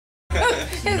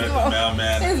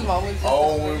His mom was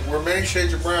just we're many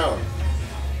shades of brown.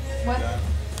 What?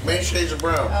 Many shades of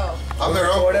brown. Oh. I'm their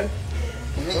uncle.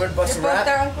 You want to bust a rap?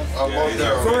 I'm both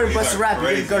their If you want to bust a rap,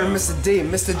 you gotta go to Mr. D.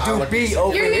 Mr. Dubie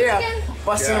over here.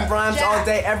 Busting them rhymes all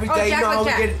day, every day. You know how we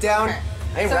get it down. Okay.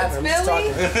 I ain't So rapping, I'm it's just talking.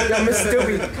 Yo,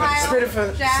 Mr. Dubie, Kyle, spit it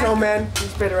for Jack. Snowman.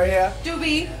 Spit it right here.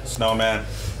 Dubie, Snowman.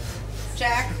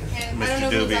 Jack, and Mr. I don't know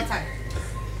who's Dubie. outside.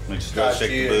 Let's go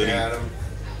shake the booty.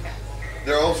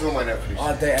 They're also my nephews.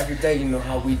 All day, every day, you know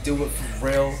how we do it for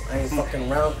real. I ain't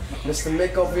fucking around. Mr.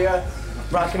 Mick over here,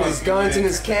 rocking his guns and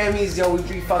his camis. Yo, we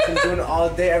be fucking doing it all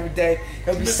day, every day.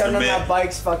 He'll be sitting on our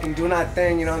bikes, fucking doing our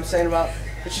thing, you know what I'm saying about?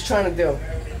 What you trying to do?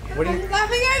 What are you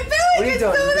laughing at Billy? What are you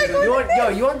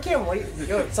doing? You on camera?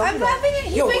 I'm laughing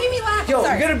at you. Making me laugh. Yo,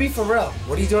 Sorry. you gotta be for real.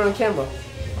 What are you doing on camera?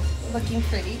 Looking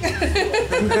pretty.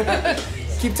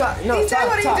 Keep talking. No, He said,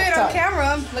 what are you doing talk. on camera?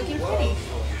 I'm looking pretty.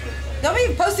 Don't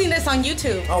be posting this on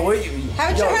YouTube. Oh, what are you?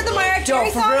 Haven't you heard the Mariah Carey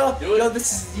for song? real? Yo,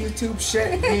 this is YouTube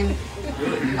shit. I mean,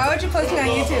 Why would you post it on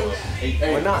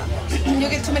YouTube? why not? You'll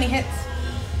get too many hits.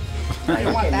 I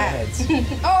don't want that.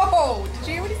 Oh, did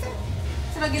you hear what he said?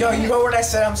 Said I'll get Yo, too you many know what I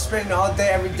said? I'm spitting all day,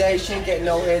 every day. She ain't getting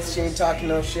no hits. She ain't talking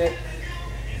no shit.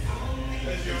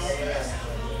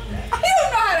 I don't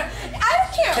know how to. I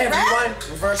can't Hey, rap. rewind.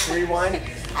 Reverse rewind.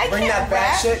 I Bring can't that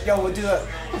back rap. shit. Yo, we'll do it.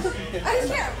 I can't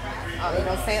rap. Oh, you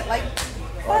don't say it like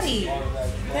buddy.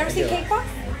 Never seen Cake Boss?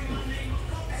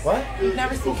 What? You've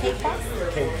never seen Cake Boss?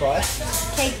 Cake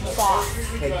Boss? Cake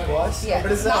Boss. Cake Boss? Yeah.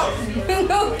 What is that?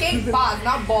 No, Cake Boss,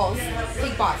 not balls.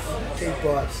 Cake Boss. Cake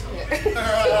Boss.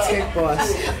 Cake Boss.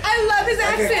 I love his Like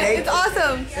a accent. cake? It's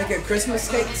awesome. Like a Christmas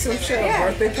cake, some shit, Yeah.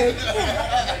 a birthday cake?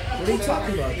 What are you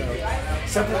talking about, though?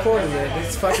 Stop recording, man.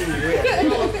 It's fucking weird.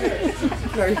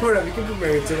 No, you put up. You can be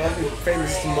married to. I'll be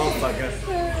famous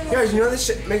motherfucker. Yo, you know this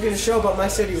shit? Making a show about my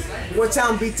city. What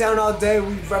town beat down all day?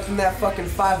 We repping that fucking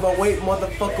 508,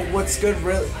 motherfucker. What's good,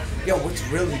 really? Yo, what's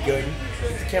really good?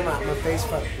 Get the camera out my face,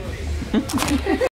 fuck.